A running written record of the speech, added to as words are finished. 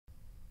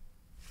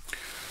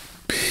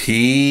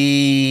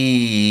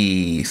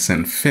Peace,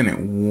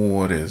 infinite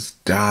waters,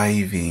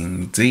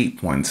 diving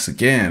deep once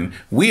again.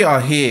 We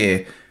are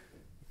here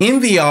in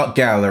the art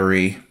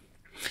gallery.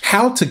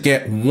 How to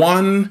get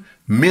 1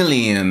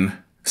 million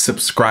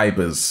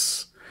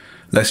subscribers.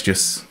 Let's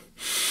just,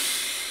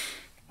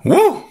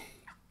 woo!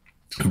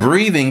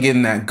 Breathing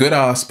in that good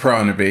ass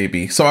prana,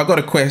 baby. So I got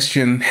a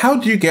question. How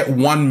do you get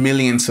 1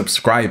 million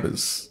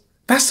subscribers?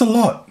 That's a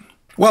lot.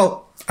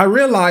 Well, I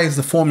realized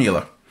the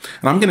formula.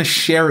 And I'm going to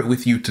share it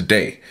with you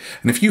today.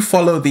 And if you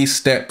follow these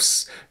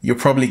steps, you'll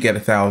probably get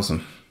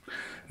 1,000.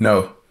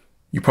 No,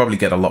 you probably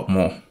get a lot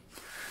more.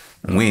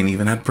 And we ain't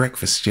even had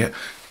breakfast yet.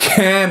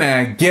 Can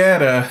I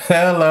get a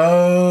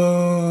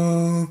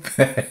hello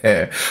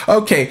there?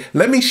 Okay,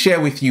 let me share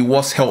with you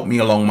what's helped me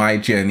along my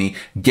journey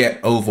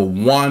get over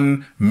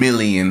 1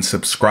 million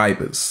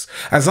subscribers.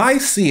 As I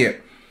see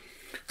it,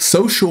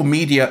 social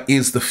media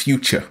is the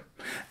future.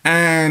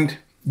 And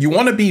you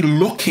want to be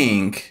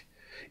looking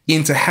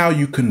into how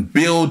you can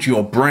build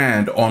your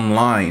brand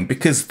online,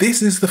 because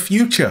this is the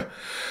future.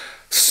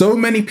 So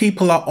many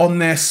people are on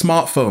their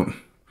smartphone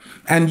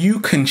and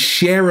you can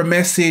share a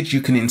message, you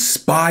can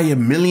inspire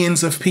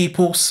millions of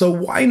people. So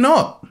why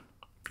not?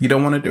 You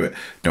don't want to do it?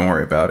 Don't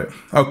worry about it.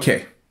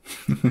 Okay.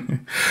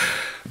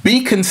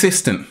 Be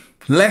consistent.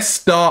 Let's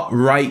start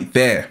right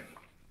there.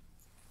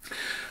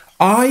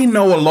 I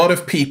know a lot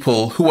of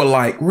people who are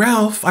like,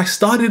 Ralph, I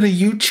started a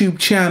YouTube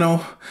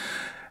channel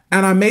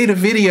and I made a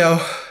video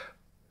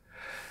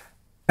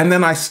and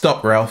then I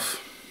stopped,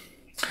 Ralph.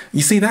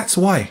 You see, that's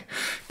why.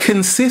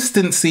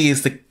 Consistency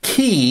is the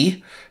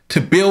key to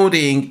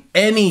building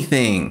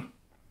anything.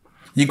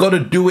 You got to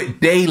do it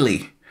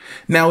daily.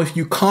 Now, if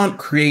you can't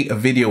create a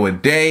video a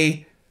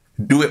day,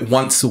 do it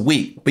once a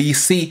week. But you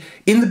see,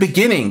 in the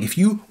beginning, if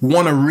you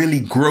want to really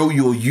grow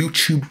your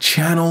YouTube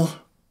channel,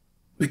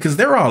 because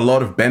there are a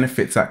lot of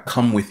benefits that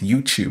come with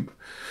YouTube.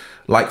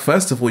 Like,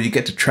 first of all, you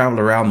get to travel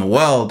around the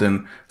world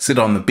and sit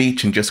on the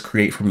beach and just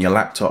create from your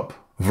laptop.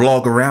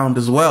 Vlog around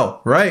as well,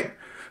 right?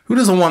 Who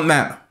doesn't want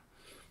that?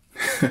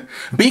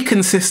 Be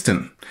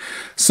consistent.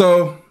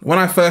 So when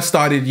I first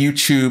started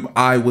YouTube,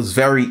 I was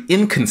very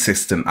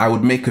inconsistent. I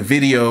would make a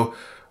video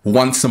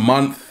once a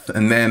month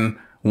and then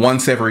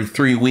once every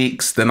 3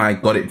 weeks. Then I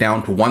got it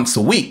down to once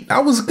a week.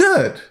 That was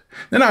good.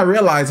 Then I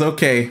realized,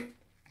 okay,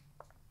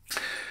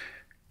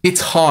 it's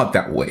hard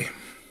that way.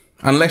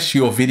 Unless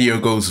your video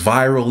goes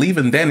viral,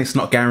 even then it's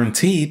not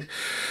guaranteed.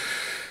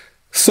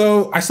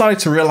 So I started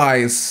to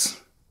realize,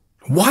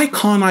 why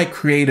can't I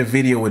create a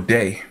video a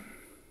day?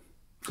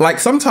 Like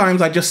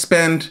sometimes I just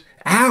spend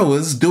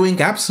hours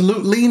doing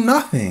absolutely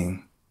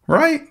nothing,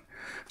 right?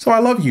 So I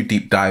love you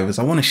deep divers.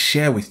 I want to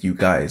share with you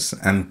guys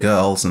and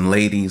girls and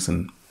ladies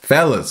and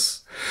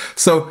fellas.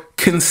 So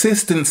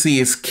consistency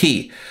is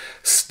key.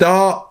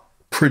 Start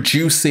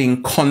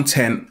producing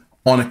content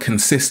on a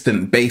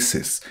consistent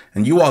basis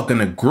and you are going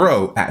to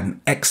grow at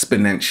an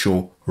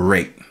exponential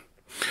rate.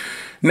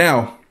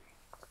 Now,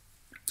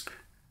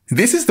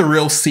 this is the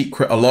real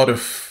secret a lot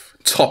of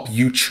top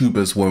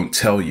YouTubers won't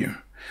tell you.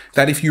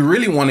 That if you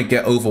really want to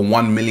get over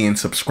 1 million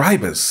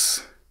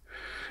subscribers,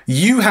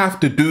 you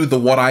have to do the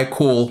what I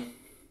call,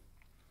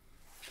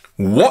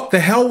 what the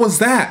hell was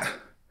that?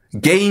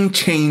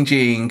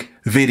 Game-changing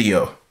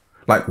video.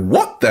 Like,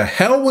 what the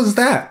hell was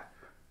that?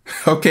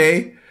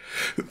 Okay?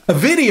 A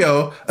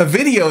video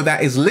that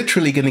is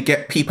literally going to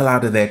get people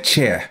out of their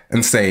chair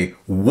and say,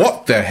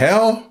 what the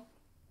hell?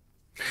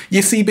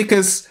 You see,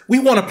 because we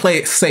want to play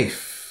it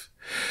safe.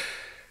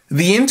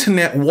 The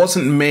internet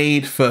wasn't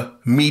made for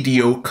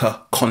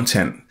mediocre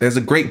content. There's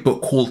a great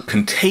book called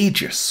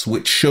Contagious,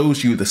 which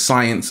shows you the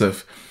science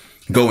of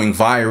going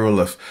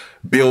viral, of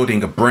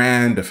building a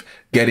brand, of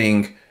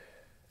getting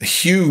a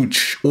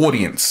huge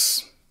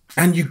audience.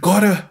 And you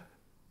gotta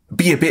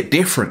be a bit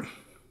different.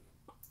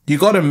 You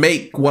gotta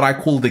make what I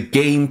call the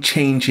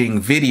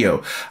game-changing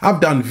video.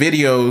 I've done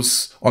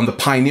videos on the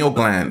pineal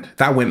gland.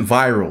 That went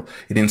viral.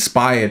 It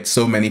inspired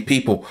so many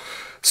people.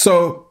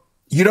 So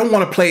you don't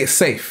want to play it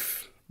safe.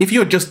 If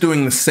you're just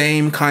doing the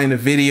same kind of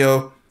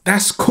video,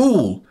 that's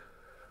cool.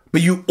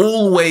 But you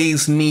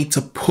always need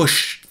to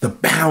push the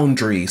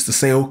boundaries to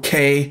say,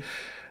 okay,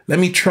 let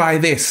me try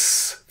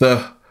this.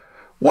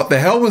 What the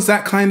hell was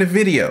that kind of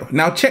video?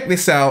 Now check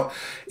this out.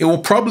 It will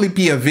probably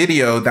be a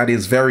video that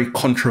is very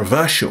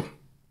controversial.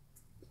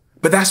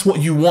 But that's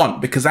what you want,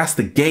 because that's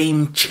the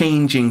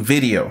game-changing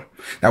video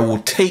that will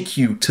take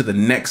you to the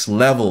next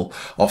level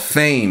of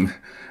fame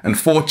and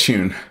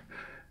fortune.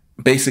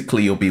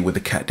 Basically, you'll be with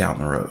the cat down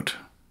the road.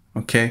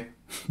 Okay?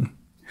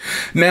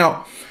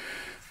 Now,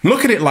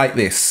 look at it like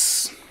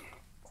this.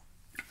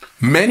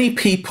 Many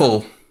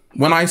people,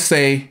 when I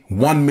say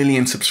 1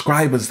 million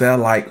subscribers, they're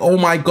like, oh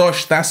my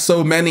gosh, that's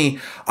so many.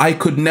 I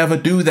could never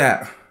do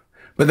that.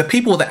 But the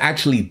people that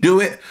actually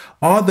do it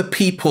are the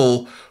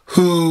people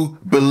who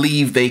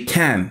believe they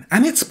can.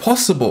 And it's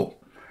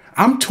possible.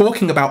 I'm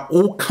talking about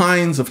all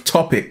kinds of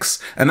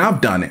topics, and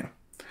I've done it.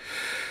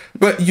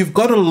 But you've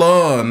got to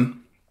learn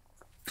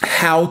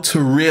how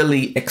to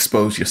really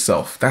expose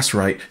yourself. That's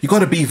right. You got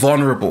to be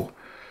vulnerable.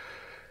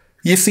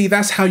 You see,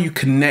 that's how you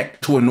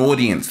connect to an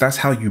audience. That's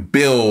how you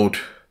build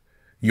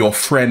your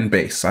friend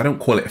base. I don't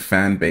call it a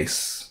fan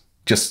base,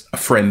 just a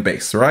friend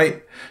base,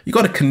 right? You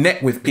got to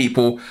connect with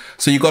people.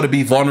 So you got to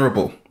be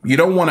vulnerable. You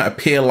don't want to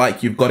appear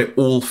like you've got it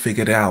all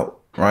figured out,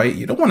 right?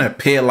 You don't want to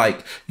appear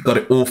like you got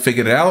it all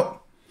figured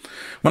out.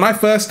 When I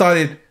first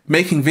started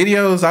making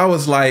videos, I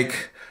was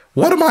like,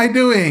 what am I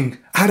doing?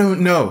 I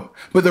don't know.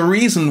 But the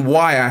reason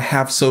why I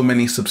have so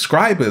many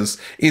subscribers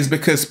is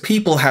because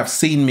people have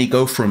seen me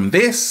go from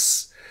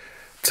this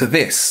to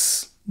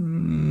this.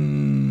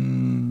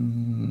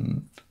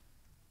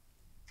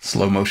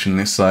 Slow motion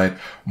this side.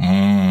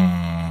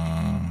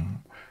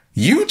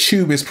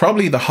 YouTube is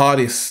probably the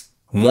hardest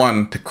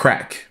one to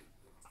crack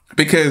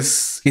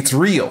because it's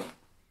real.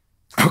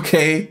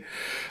 Okay?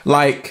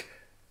 Like,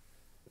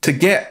 to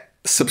get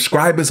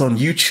subscribers on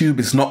YouTube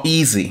is not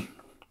easy,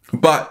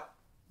 but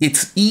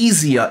it's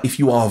easier if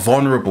you are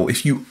vulnerable,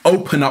 if you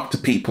open up to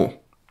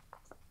people.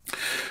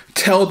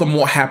 Tell them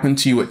what happened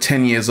to you at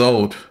 10 years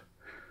old.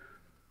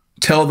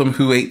 Tell them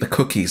who ate the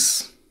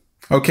cookies.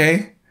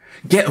 Okay?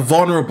 Get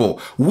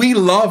vulnerable. We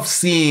love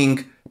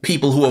seeing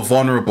people who are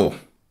vulnerable.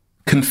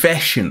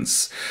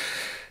 Confessions.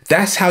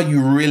 That's how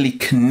you really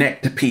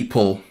connect to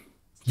people.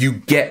 You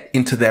get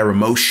into their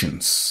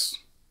emotions.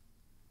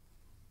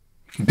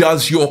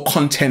 Does your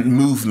content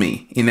move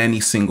me in any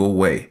single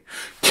way?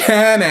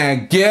 Can I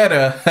get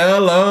a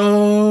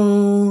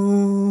hello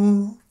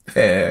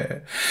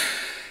there?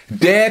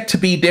 Dare to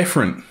be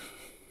different.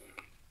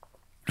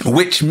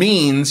 Which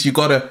means you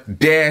gotta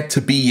dare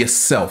to be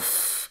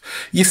yourself.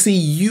 You see,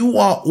 you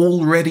are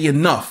already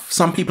enough.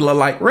 Some people are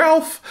like,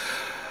 Ralph,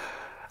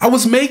 I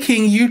was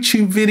making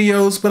YouTube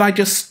videos, but I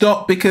just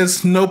stopped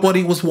because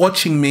nobody was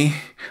watching me.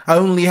 I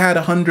only had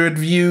 100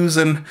 views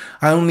and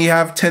I only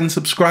have 10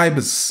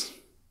 subscribers.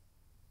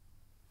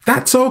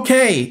 That's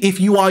okay if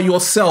you are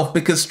yourself,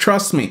 because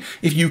trust me,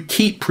 if you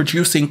keep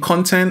producing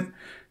content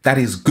that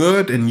is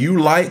good and you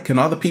like and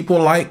other people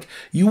like,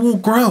 you will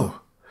grow.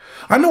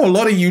 I know a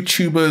lot of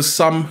YouTubers,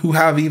 some who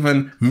have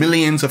even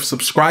millions of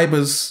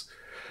subscribers,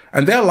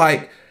 and they're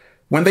like,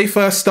 when they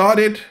first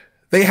started,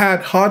 they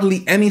had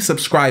hardly any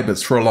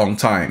subscribers for a long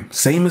time.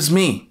 Same as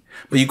me.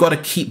 But you got to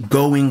keep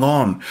going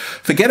on.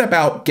 Forget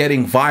about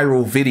getting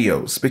viral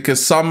videos,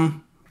 because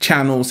some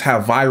channels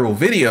have viral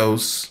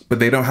videos, but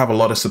they don't have a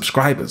lot of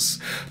subscribers.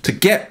 To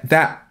get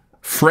that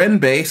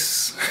friend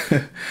base,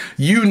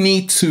 you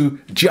need to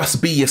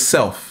just be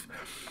yourself.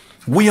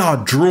 We are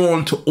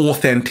drawn to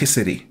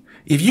authenticity.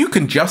 If you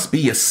can just be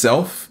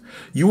yourself,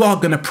 you are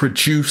going to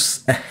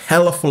produce a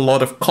hell of a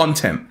lot of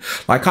content.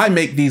 Like, I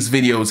make these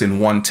videos in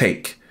one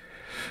take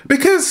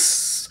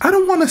because I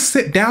don't want to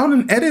sit down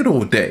and edit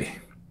all day.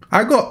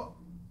 I got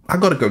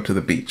to go to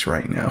the beach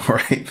right now,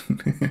 right?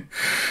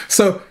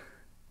 So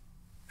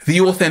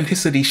the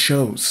authenticity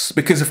shows,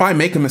 because if I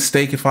make a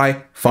mistake, if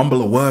I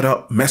fumble a word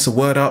up, mess a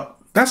word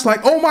up, that's like,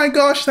 oh my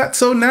gosh, that's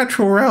so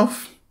natural,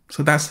 Ralph.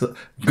 So that's the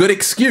good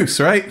excuse,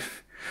 right?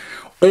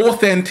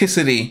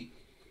 Authenticity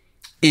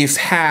is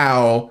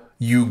how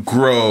you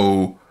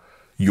grow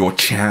your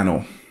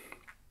channel.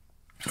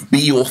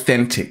 Be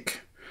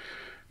authentic.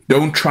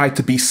 Don't try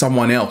to be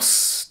someone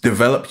else.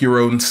 Develop your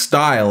own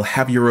style.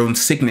 Have your own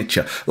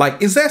signature.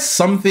 Like, is there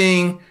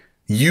something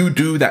you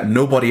do that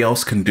nobody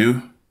else can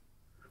do?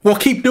 Well,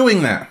 keep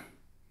doing that.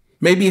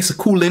 Maybe it's a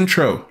cool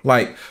intro,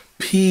 like,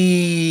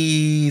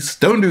 peace.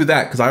 Don't do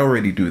that, because I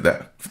already do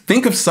that.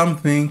 Think of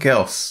something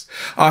else.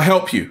 I'll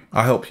help you.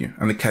 I'll help you.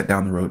 And the cat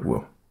down the road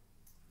will.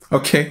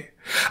 Okay?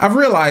 I've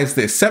realized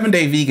this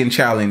 7-day vegan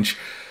challenge,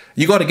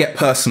 you got to get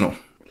personal.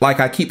 Like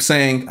I keep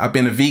saying, I've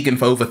been a vegan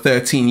for over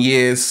 13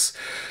 years.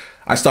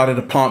 I started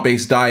a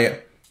plant-based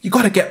diet. You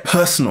got to get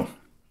personal.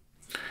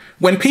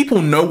 When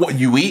people know what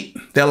you eat,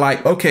 they're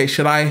like, okay,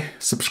 should I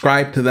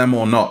subscribe to them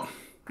or not?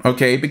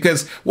 Okay,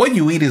 because what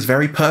you eat is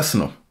very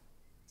personal.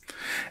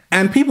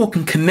 And people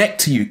can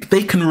connect to you.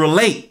 They can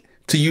relate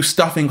to you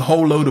stuffing a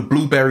whole load of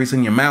blueberries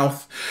in your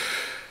mouth.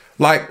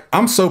 Like,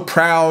 I'm so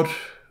proud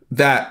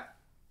that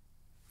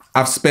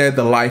I've spared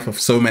the life of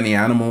so many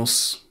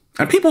animals.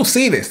 And people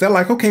see this. They're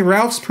like, okay,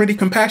 Ralph's pretty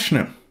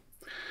compassionate.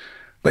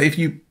 But if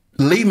you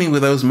leave me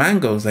with those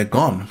mangoes, they're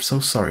gone. I'm so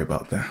sorry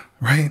about that,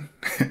 right?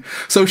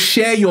 So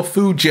share your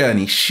food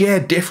journey. Share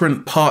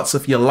different parts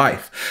of your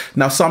life.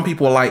 Now, some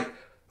people are like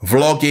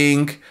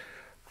vlogging.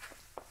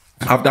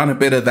 I've done a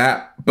bit of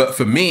that. But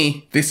for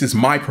me, this is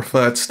my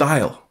preferred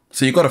style.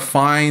 So you got to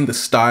find the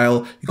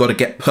style. You got to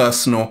get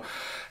personal.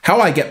 How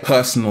I get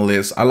personal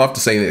is, I love to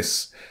say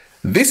this.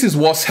 This is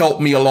what's helped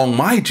me along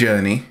my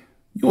journey.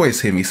 You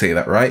always hear me say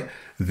that, right?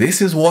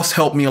 This is what's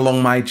helped me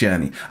along my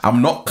journey.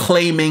 I'm not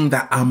claiming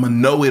that I'm a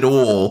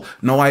know-it-all.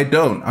 No, I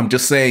don't. I'm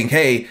just saying,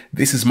 hey,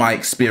 this is my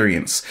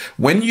experience.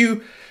 When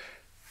you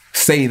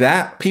say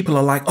that, people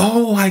are like,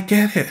 oh, I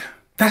get it.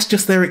 That's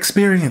just their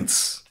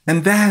experience.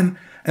 And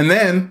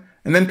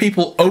then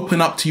people open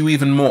up to you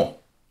even more.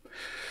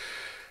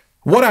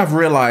 What I've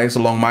realized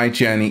along my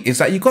journey is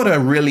that you got to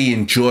really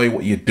enjoy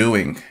what you're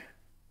doing.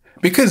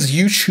 because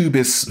YouTube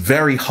is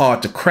very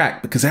hard to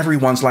crack, because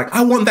everyone's like,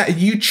 I want that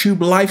YouTube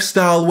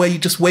lifestyle where you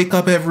just wake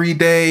up every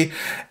day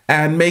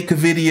and make a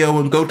video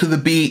and go to the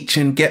beach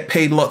and get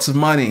paid lots of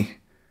money.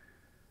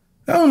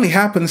 That only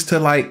happens to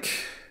like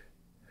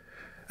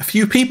a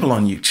few people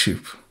on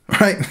YouTube,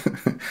 right?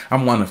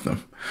 I'm one of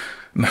them.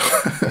 No.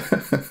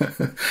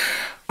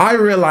 I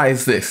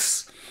realize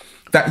this,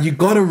 that you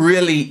got to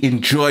really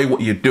enjoy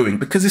what you're doing,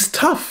 because it's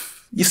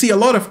tough. You see, a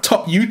lot of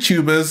top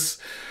YouTubers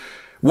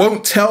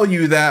won't tell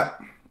you that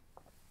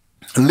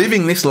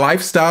living this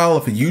lifestyle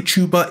of a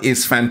YouTuber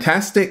is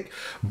fantastic,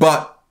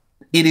 but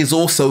it is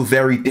also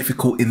very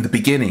difficult in the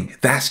beginning.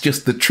 That's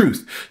just the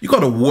truth. You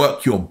got to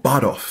work your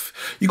butt off.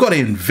 You got to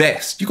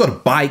invest. You got to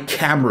buy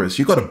cameras.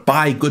 You got to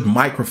buy good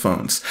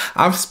microphones.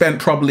 I've spent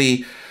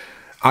probably,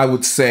 I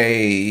would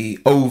say,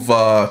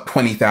 over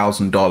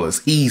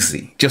 $20,000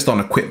 easy, just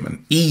on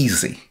equipment.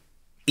 Easy.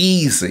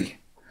 Laptops,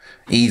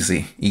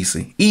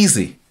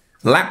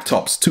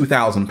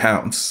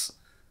 £2,000.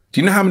 Do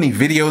you know how many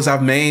videos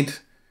I've made?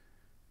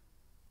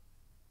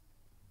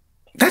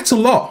 That's a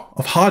lot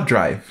of hard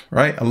drive,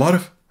 right? A lot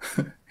of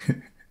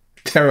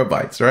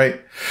terabytes,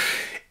 right?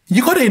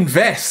 You got to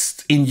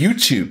invest in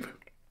YouTube.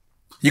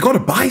 You got to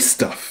buy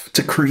stuff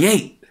to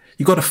create.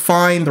 You got to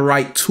find the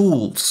right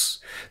tools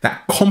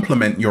that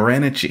complement your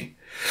energy.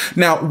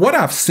 Now, what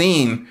I've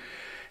seen,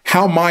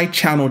 how my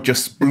channel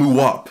just blew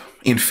up,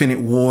 Infinite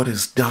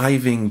Waters,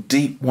 diving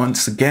deep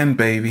once again,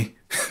 baby,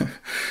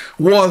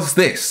 was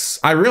this.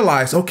 I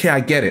realized, okay,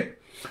 I get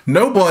it.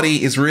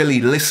 Nobody is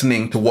really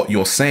listening to what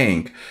you're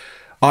saying.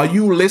 Are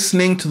you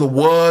listening to the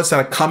words that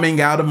are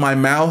coming out of my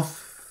mouth?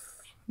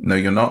 No,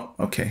 you're not.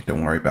 Okay,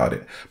 don't worry about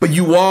it. But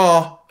you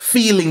are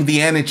feeling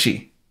the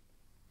energy.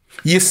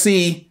 You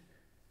see,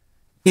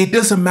 it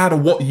doesn't matter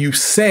what you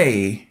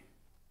say.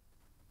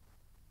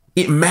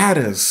 It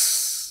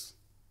matters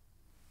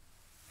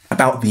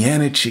about the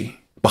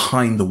energy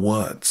behind the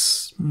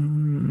words.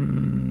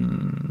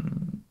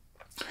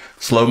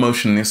 Slow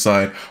motion this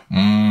side.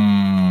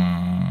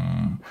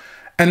 And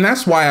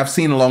that's why I've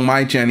seen along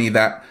my journey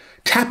that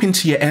tap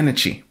into your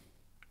energy.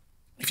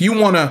 If you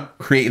want to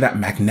create that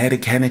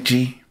magnetic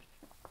energy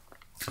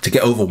to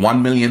get over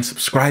 1 million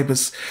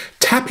subscribers,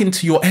 tap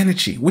into your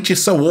energy, which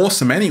is so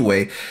awesome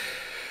anyway.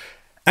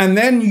 And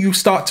then you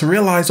start to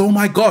realize, oh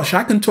my gosh,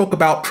 I can talk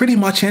about pretty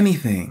much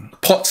anything.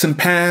 Pots and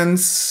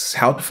pans,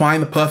 how to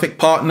find the perfect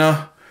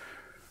partner,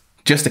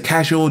 just a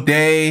casual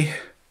day,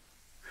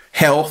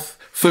 health,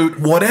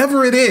 food,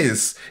 whatever it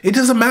is. It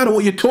doesn't matter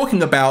what you're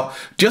talking about,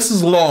 just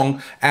as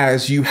long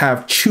as you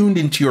have tuned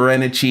into your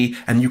energy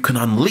and you can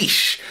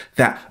unleash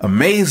that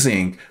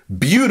amazing,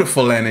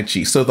 beautiful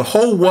energy so the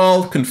whole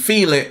world can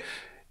feel it,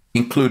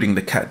 including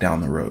the cat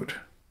down the road.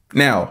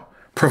 Now,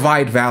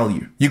 provide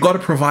value. You got to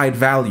provide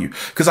value,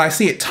 because I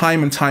see it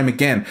time and time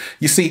again.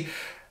 You see,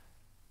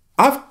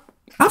 I've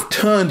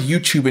turned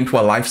YouTube into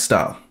a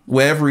lifestyle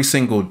where every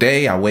single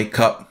day I wake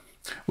up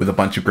with a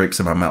bunch of grapes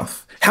in my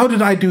mouth. How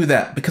did I do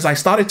that? Because I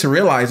started to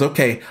realize,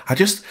 okay, I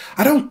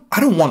don't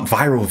want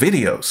viral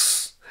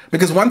videos.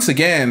 Because once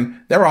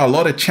again, there are a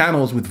lot of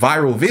channels with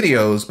viral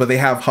videos, but they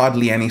have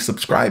hardly any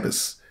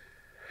subscribers.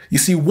 You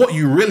see, what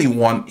you really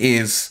want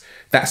is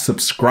that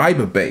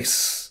subscriber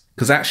base,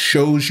 because that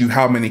shows you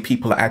how many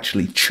people are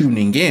actually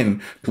tuning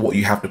in to what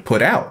you have to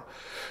put out.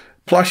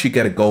 Plus you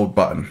get a gold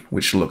button,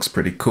 which looks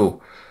pretty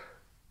cool.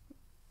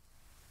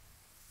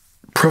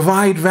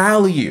 Provide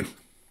value.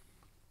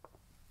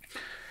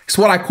 It's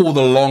what I call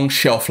the long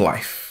shelf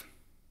life.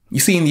 You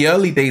see, in the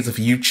early days of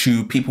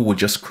YouTube, people would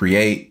just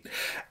create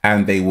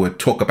and they would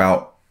talk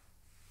about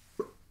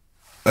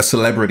a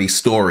celebrity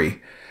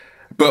story.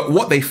 But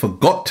what they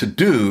forgot to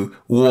do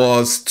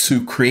was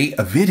to create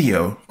a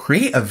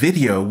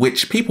video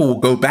which people will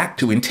go back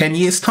to in 10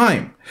 years'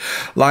 time.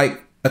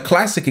 Like a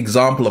classic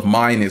example of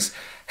mine is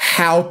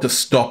how to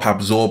stop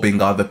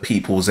absorbing other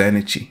people's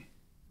energy.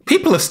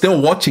 People are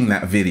still watching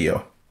that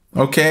video,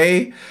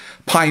 okay?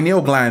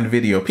 Pineal gland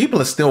video,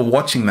 people are still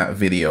watching that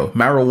video.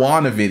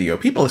 Marijuana video,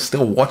 people are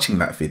still watching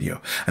that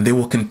video. And they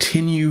will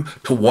continue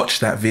to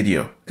watch that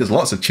video because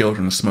lots of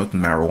children are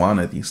smoking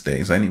marijuana these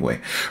days anyway,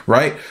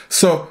 right?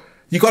 So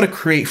you got to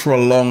create for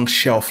a long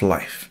shelf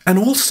life. And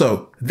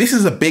also, this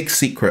is a big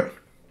secret.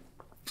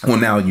 Well,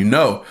 now you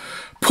know,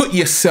 put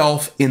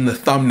yourself in the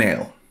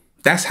thumbnail.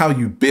 That's how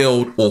you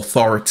build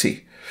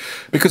authority.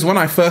 Because when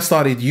I first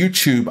started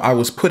YouTube, I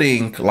was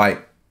putting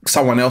like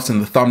someone else in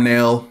the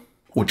thumbnail,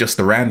 or just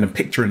a random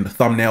picture in the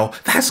thumbnail.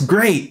 That's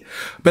great.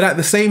 But at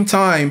the same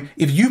time,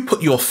 if you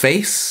put your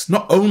face, in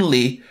the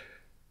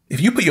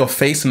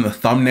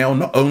thumbnail,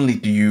 not only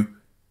do you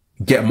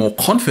get more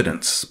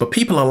confidence, but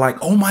people are like,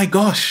 oh my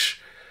gosh,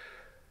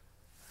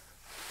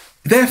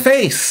 their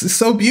face is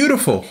so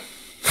beautiful.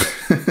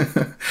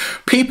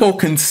 People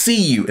can see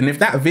you. And if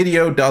that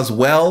video does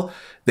well,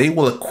 they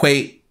will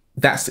equate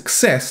that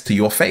success to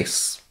your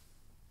face.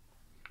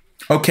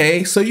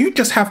 Okay, so you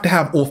just have to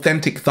have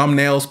authentic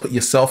thumbnails, put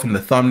yourself in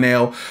the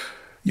thumbnail.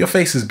 Your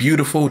face is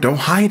beautiful, don't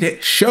hide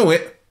it, show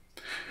it.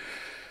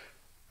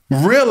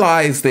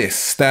 Realize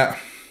this, that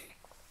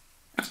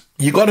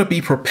you got to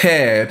be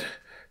prepared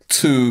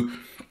to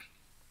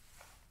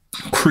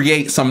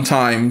create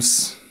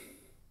sometimes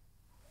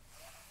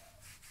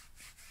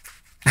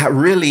at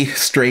really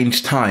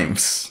strange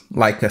times,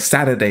 like a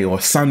Saturday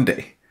or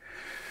Sunday.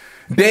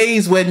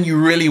 Days when you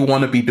really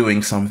want to be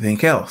doing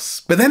something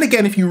else. But then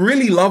again, if you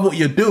really love what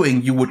you're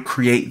doing, you would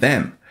create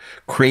then.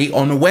 Create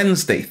on a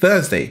Wednesday,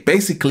 Thursday,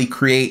 basically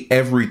create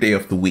every day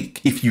of the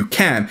week. If you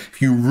can, if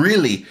you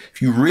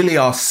really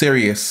are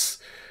serious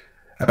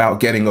about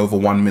getting over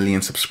 1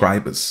 million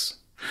subscribers.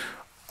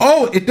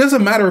 Oh, it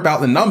doesn't matter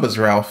about the numbers,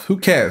 Ralph. Who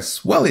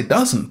cares? Well, it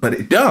doesn't, but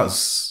it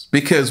does.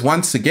 Because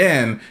once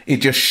again, it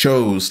just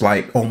shows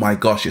like, oh my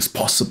gosh, it's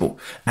possible.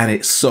 And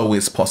it so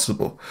is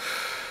possible.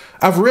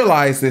 I've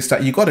realized this,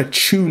 that you got to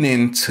tune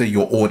in to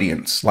your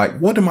audience. Like,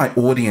 what are my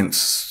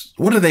audience?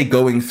 What are they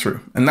going through?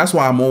 And that's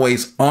why I'm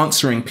always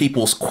answering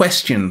people's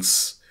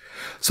questions.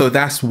 So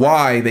that's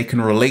why they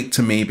can relate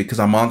to me, because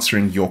I'm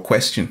answering your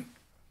question.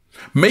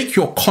 Make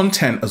your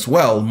content as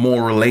well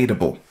more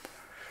relatable.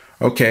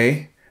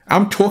 Okay?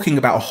 I'm talking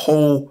about a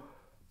whole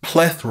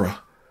plethora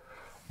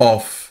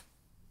of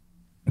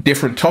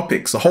different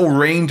topics, a whole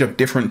range of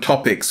different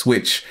topics,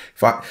 which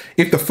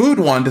if the food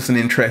one doesn't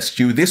interest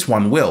you, this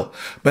one will.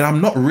 But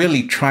I'm not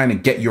really trying to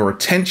get your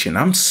attention.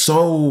 I'm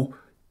so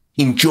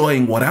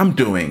enjoying what I'm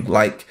doing.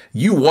 Like,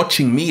 you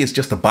watching me is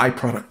just a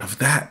byproduct of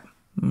that.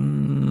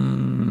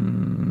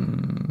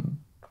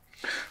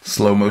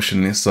 Slow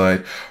motion this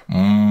side.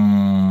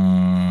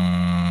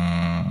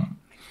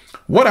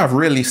 What I've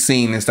really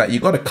seen is that you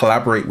got to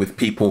collaborate with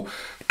people.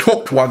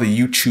 Talk to other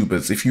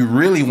YouTubers. If you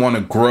really want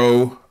to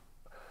grow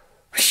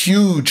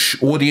huge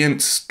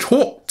audience,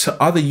 talk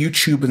to other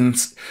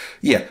YouTubers.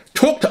 Yeah,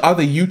 talk to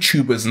other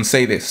YouTubers and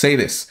say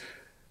this.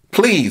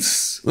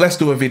 Please, let's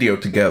do a video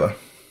together.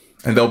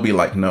 And they'll be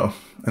like, no.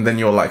 And then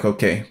you're like,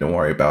 okay, don't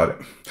worry about it.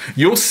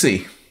 You'll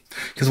see.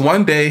 Because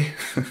one day,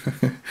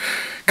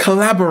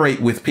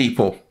 collaborate with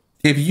people.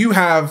 If you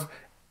have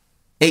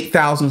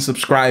 8,000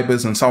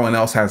 subscribers and someone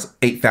else has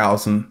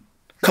 8,000,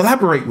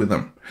 collaborate with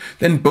them.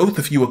 Then both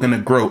of you are going to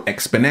grow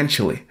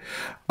exponentially.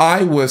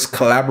 I was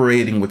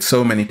collaborating with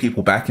so many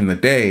people back in the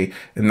day,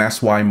 and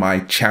that's why my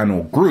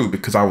channel grew,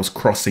 because I was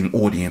crossing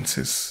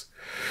audiences.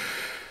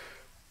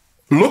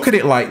 Look at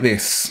it like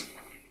this.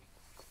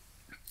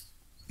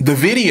 The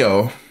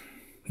video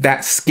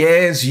that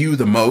scares you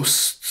the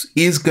most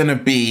is going to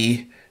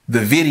be the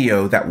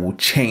video that will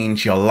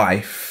change your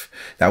life,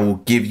 that will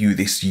give you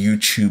this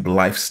YouTube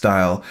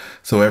lifestyle,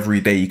 so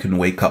every day you can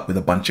wake up with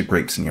a bunch of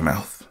grapes in your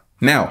mouth.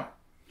 Now,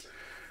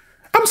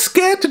 I'm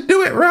scared to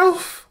do it,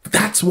 Ralph.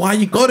 That's why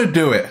you got to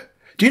do it.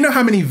 Do you know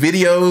how many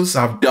videos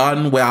I've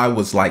done where I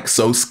was like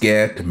so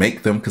scared to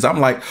make them? Because I'm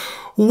like,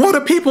 what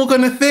are people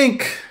going to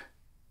think?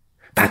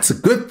 That's a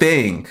good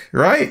thing,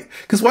 right?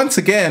 Because once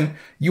again,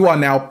 you are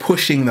now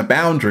pushing the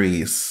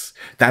boundaries.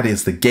 That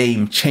is the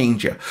game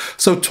changer.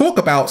 So talk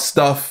about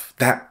stuff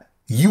that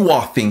you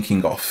are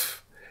thinking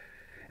of.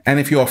 And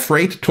if you're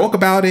afraid to talk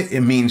about it,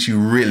 it means you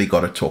really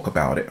got to talk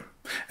about it.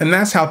 And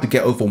that's how to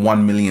get over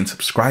 1 million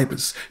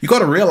subscribers. You got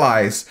to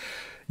realize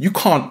you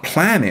can't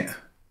plan it,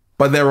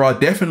 but there are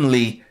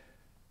definitely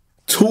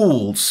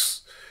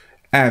tools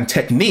and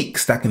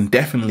techniques that can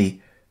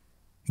definitely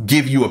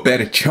give you a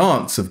better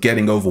chance of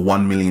getting over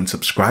 1 million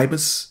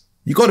subscribers.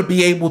 You got to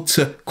be able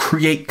to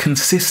create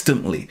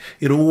consistently.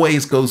 It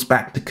always goes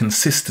back to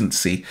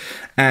consistency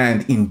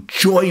and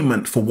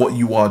enjoyment for what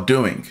you are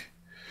doing.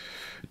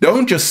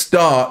 Don't just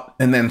start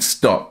and then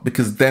stop,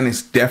 because then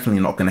it's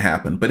definitely not going to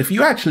happen. But if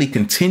you actually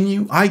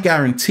continue, I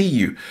guarantee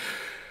you,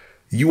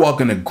 you are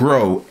going to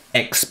grow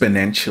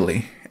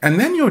exponentially. And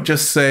then you'll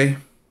just say,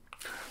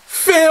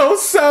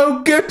 feels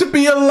so good to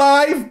be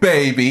alive,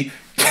 baby.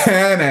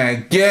 Can I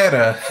get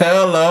a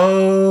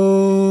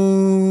hello?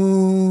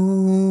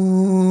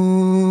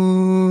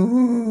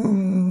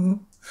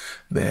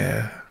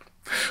 There.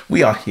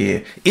 We are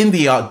here in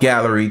the art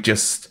gallery,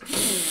 just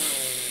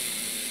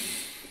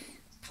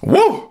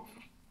woo!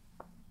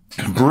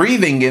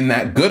 Breathing in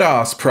that good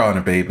ass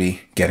prana,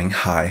 baby. Getting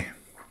high.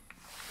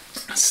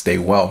 Stay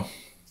well.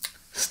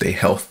 Stay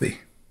healthy.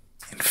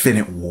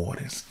 Infinite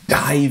waters.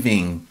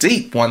 Diving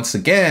deep once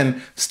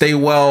again. Stay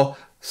well.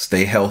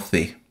 Stay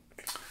healthy.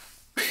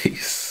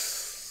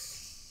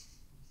 Peace.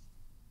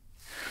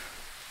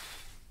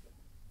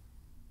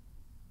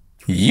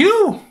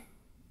 You.